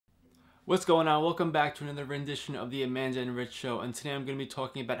What's going on? Welcome back to another rendition of the Amanda and Rich Show, and today I'm going to be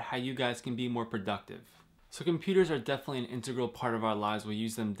talking about how you guys can be more productive. So computers are definitely an integral part of our lives. We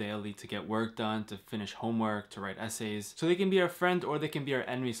use them daily to get work done, to finish homework, to write essays. So they can be our friend or they can be our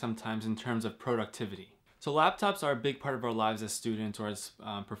enemy sometimes in terms of productivity. So laptops are a big part of our lives as students or as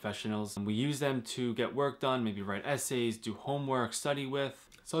professionals. We use them to get work done, maybe write essays, do homework, study with.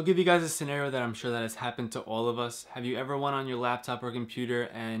 So I'll give you guys a scenario that I'm sure that has happened to all of us. Have you ever went on your laptop or computer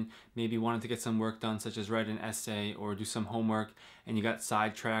and maybe wanted to get some work done, such as write an essay or do some homework, and you got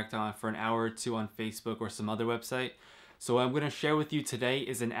sidetracked for an hour or two on Facebook or some other website? So what I'm going to share with you today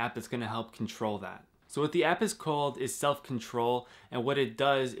is an app that's going to help control that. So what the app is called is Self-Control, and what it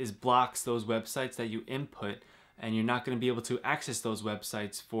does is blocks those websites that you input, and you're not going to be able to access those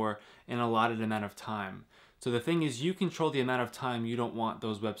websites for an allotted amount of time. So the thing is, you control the amount of time you don't want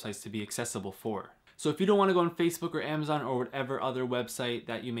those websites to be accessible for. So if you don't want to go on Facebook or Amazon or whatever other website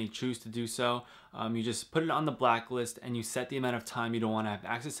that you may choose to do so, you just put it on the blacklist and you set the amount of time you don't want to have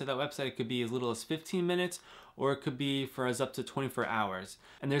access to that website. It could be as little as 15 minutes or it could be for as up to 24 hours.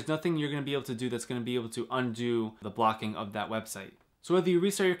 And there's nothing you're going to be able to do that's going to be able to undo the blocking of that website. So whether you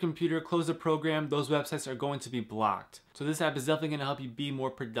restart your computer, close the program, those websites are going to be blocked. So this app is definitely going to help you be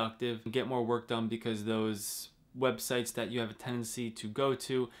more productive and get more work done, because those websites that you have a tendency to go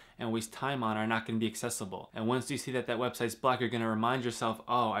to and waste time on are not going to be accessible. And once you see that that website's blocked, you're going to remind yourself,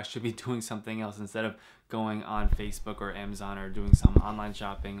 oh, I should be doing something else instead of going on Facebook or Amazon or doing some online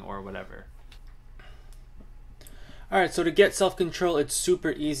shopping or whatever. Alright, so to get Self-Control, it's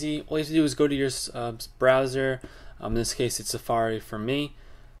super easy. All you have to do is go to your browser. In this case, it's Safari for me.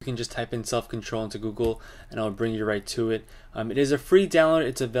 You can just type in Self-Control into Google and it'll bring you right to it. It is a free download.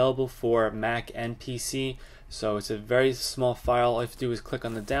 It's available for Mac and PC. So it's a very small file. All you have to do is click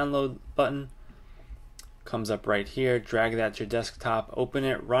on the download button. Comes up right here. Drag that to your desktop, open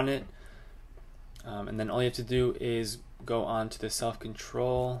it, run it. And then all you have to do is go on to the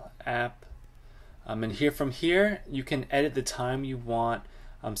Self-Control app. And from here, you can edit the time you want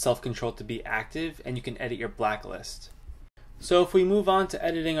Self-Control to be active, and you can edit your blacklist. So if we move on to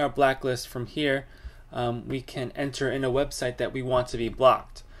editing our blacklist from here, we can enter in a website that we want to be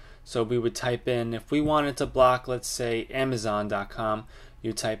blocked. So we would type in, if we wanted to block, let's say, Amazon.com,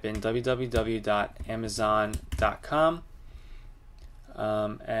 you type in www.amazon.com.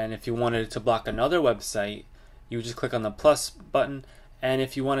 And if you wanted to block another website, you would just click on the plus button. And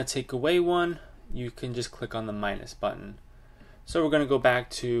if you want to take away one, you can just click on the minus button. So we're going to go back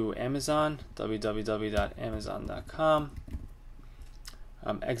to Amazon, www.amazon.com.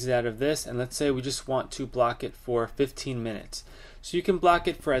 Exit out of this, and let's say we just want to block it for 15 minutes. So you can block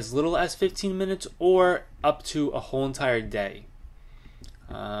it for as little as 15 minutes or up to a whole entire day.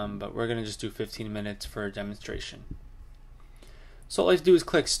 But we're going to just do 15 minutes for a demonstration. So all you have to do is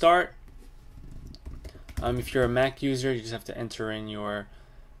click Start. If you're a Mac user, you just have to enter in your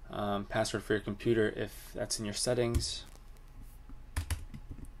password for your computer if that's in your settings.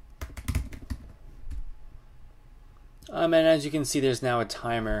 And as you can see, there's now a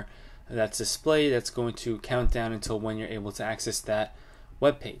timer that's displayed that's going to count down until when you're able to access that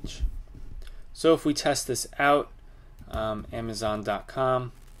web page. So if we test this out,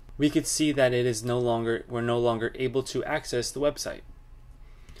 Amazon.com, we could see that we're no longer able to access the website.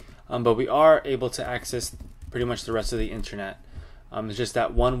 But we are able to access pretty much the rest of the internet. It's just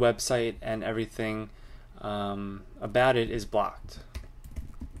that one website and everything about it is blocked.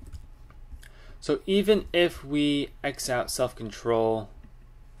 So even if we X out Self-Control,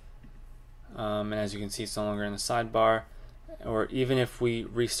 and as you can see, it's no longer in the sidebar, or even if we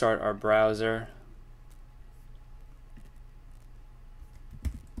restart our browser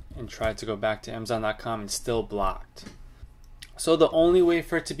and try to go back to Amazon.com, it's still blocked. So the only way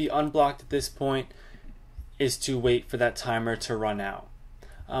for it to be unblocked at this point is to wait for that timer to run out.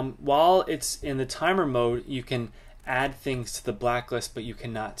 While it's in the timer mode, you can add things to the blacklist, but you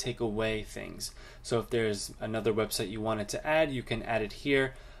cannot take away things. So if there's another website you wanted to add, you can add it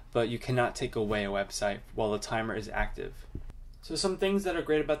here, but you cannot take away a website while the timer is active. So some things that are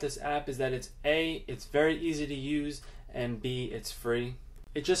great about this app is that it's very easy to use, and B, it's free.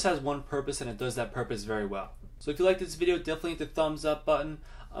 It just has one purpose and it does that purpose very well. So if you like this video, definitely hit the thumbs up button.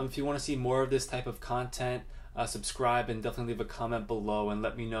 If you want to see more of this type of content, subscribe and definitely leave a comment below and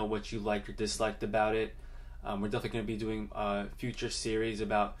let me know what you liked or disliked about it. We're definitely going to be doing a future series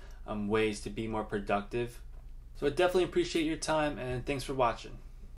about ways to be more productive. So I definitely appreciate your time, and thanks for watching.